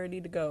go and where I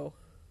need to go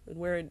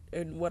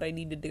and what I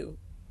need to do.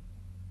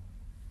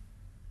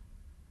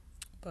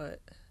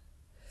 But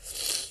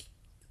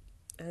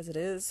as it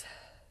is,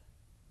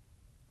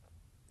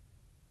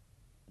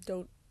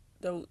 don't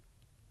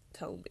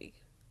tell me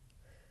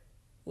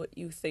what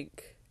you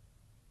think,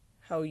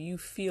 how you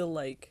feel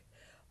like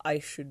I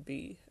should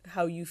be,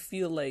 how you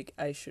feel like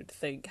I should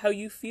think, how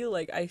you feel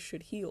like I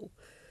should heal.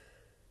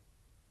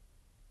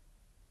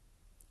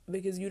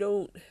 Because you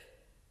don't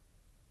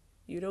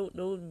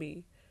know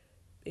me,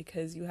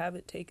 because you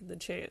haven't taken the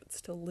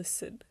chance to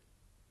listen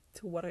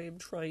to what I am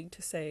trying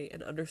to say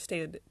and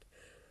understand it.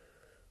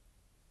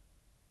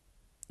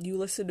 You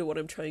listen to what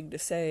I'm trying to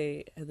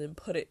say and then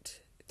put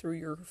it through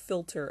your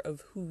filter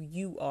of who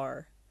you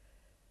are.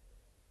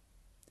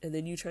 And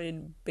then you try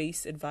and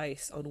base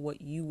advice on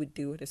what you would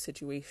do in a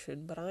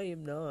situation, but I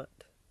am not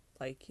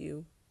like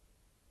you.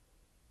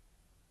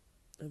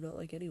 I'm not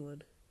like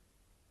anyone.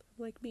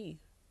 I'm like me.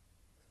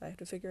 I have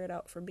to figure it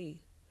out for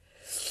me.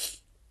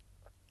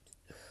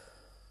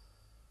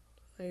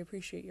 I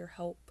appreciate your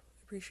help.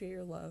 I appreciate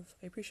your love.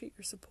 I appreciate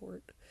your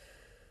support.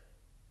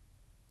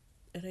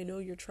 And I know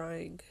you're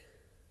trying.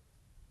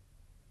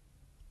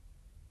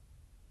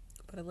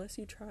 But unless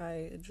you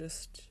try and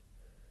just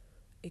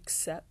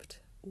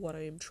accept what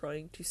I am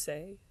trying to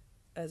say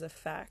as a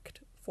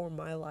fact for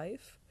my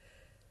life,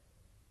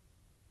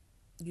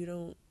 you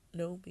don't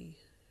know me,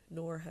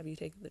 nor have you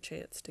taken the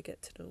chance to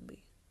get to know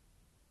me.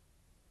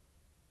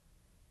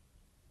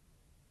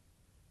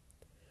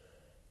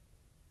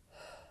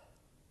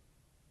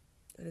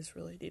 I just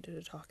really needed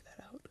to talk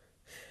that out.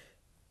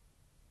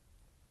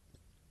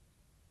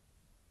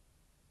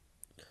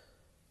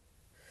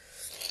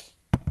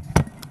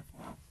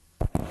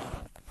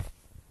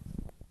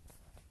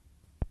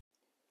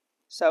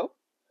 So,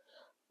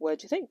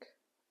 what'd you think?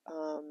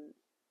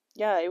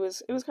 Yeah, it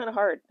was kind of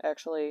hard,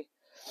 actually.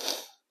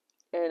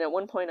 And at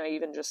one point, I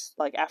even just,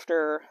 like,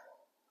 after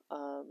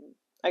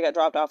I got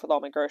dropped off with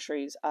all my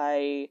groceries,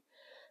 I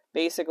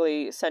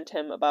basically sent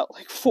him about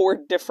like 4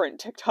 different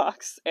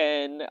TikToks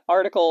and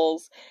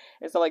articles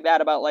and stuff like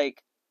that about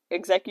like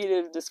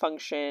executive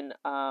dysfunction,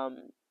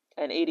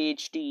 and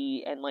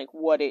ADHD, and like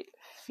what it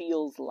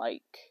feels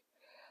like,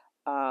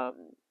 um,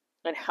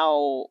 and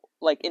how,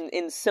 like,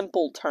 in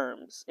simple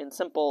terms, in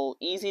simple,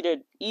 easy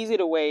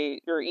to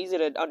way or easy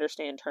to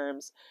understand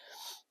terms,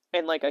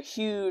 and like a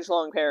huge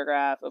long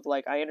paragraph of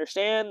like, I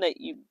understand that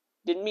you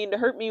didn't mean to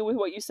hurt me with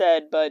what you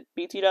said, but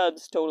BT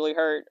dubs totally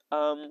hurt.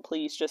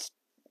 Please just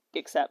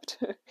accept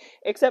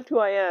accept who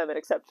I am and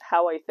accept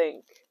how I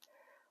think.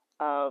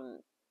 Um,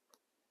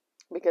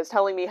 because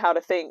telling me how to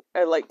think,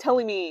 like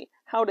telling me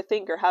how to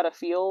think or how to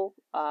feel,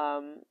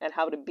 and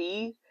how to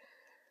be,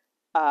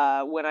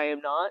 when I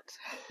am not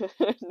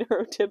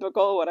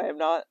neurotypical, when I am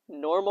not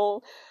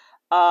normal,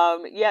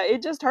 yeah,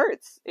 it just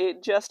hurts.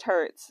 It just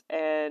hurts,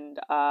 and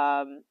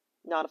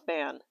not a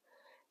fan.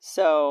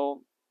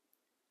 So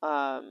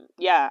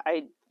yeah,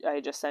 I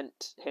just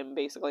sent him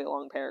basically a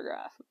long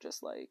paragraph of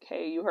just like,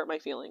 hey, you hurt my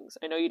feelings.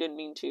 I know you didn't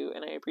mean to,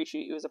 and I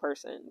appreciate you as a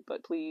person,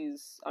 but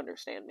please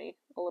understand me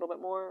a little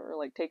bit more, or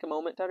like take a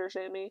moment to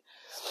understand me.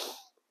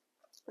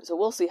 So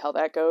we'll see how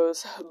that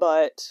goes,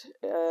 but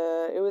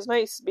it was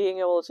nice being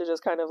able to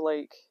just kind of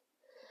like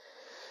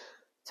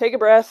take a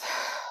breath,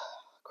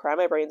 cry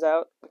my brains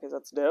out, because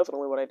that's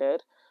definitely what I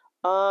did,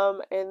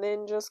 and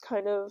then just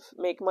kind of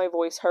make my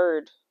voice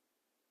heard,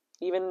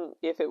 even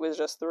if it was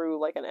just through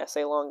like an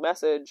essay long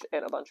message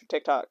and a bunch of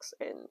TikToks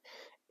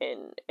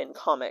and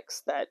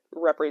comics that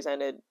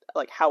represented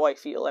like how I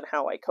feel and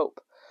how I cope,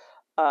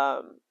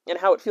 and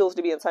how it feels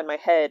to be inside my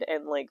head,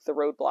 and like the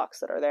roadblocks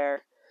that are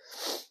there.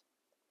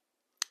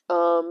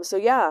 So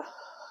yeah,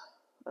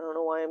 I don't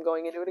know why I'm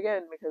going into it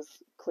again, because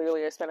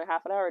clearly I spent a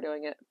half an hour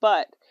doing it,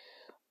 but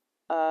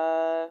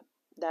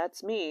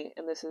that's me,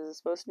 and this is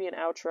supposed to be an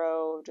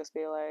outro, just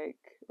be like,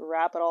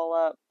 wrap it all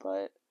up,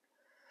 but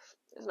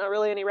there's not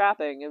really any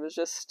wrapping. It was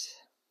just,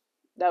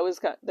 that was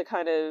the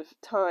kind of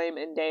time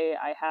and day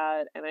I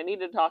had, and I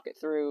needed to talk it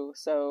through,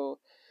 so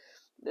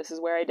this is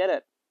where I did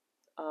it.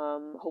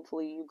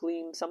 Hopefully you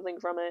gleaned something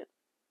from it.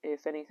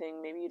 If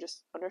anything, maybe you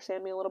just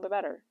understand me a little bit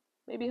better.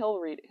 Maybe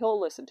he'll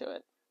listen to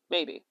it.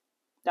 Maybe.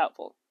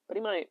 Doubtful, but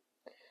he might.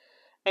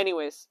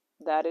 Anyways,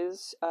 that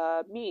is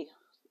me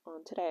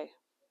on today.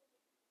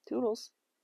 Toodles.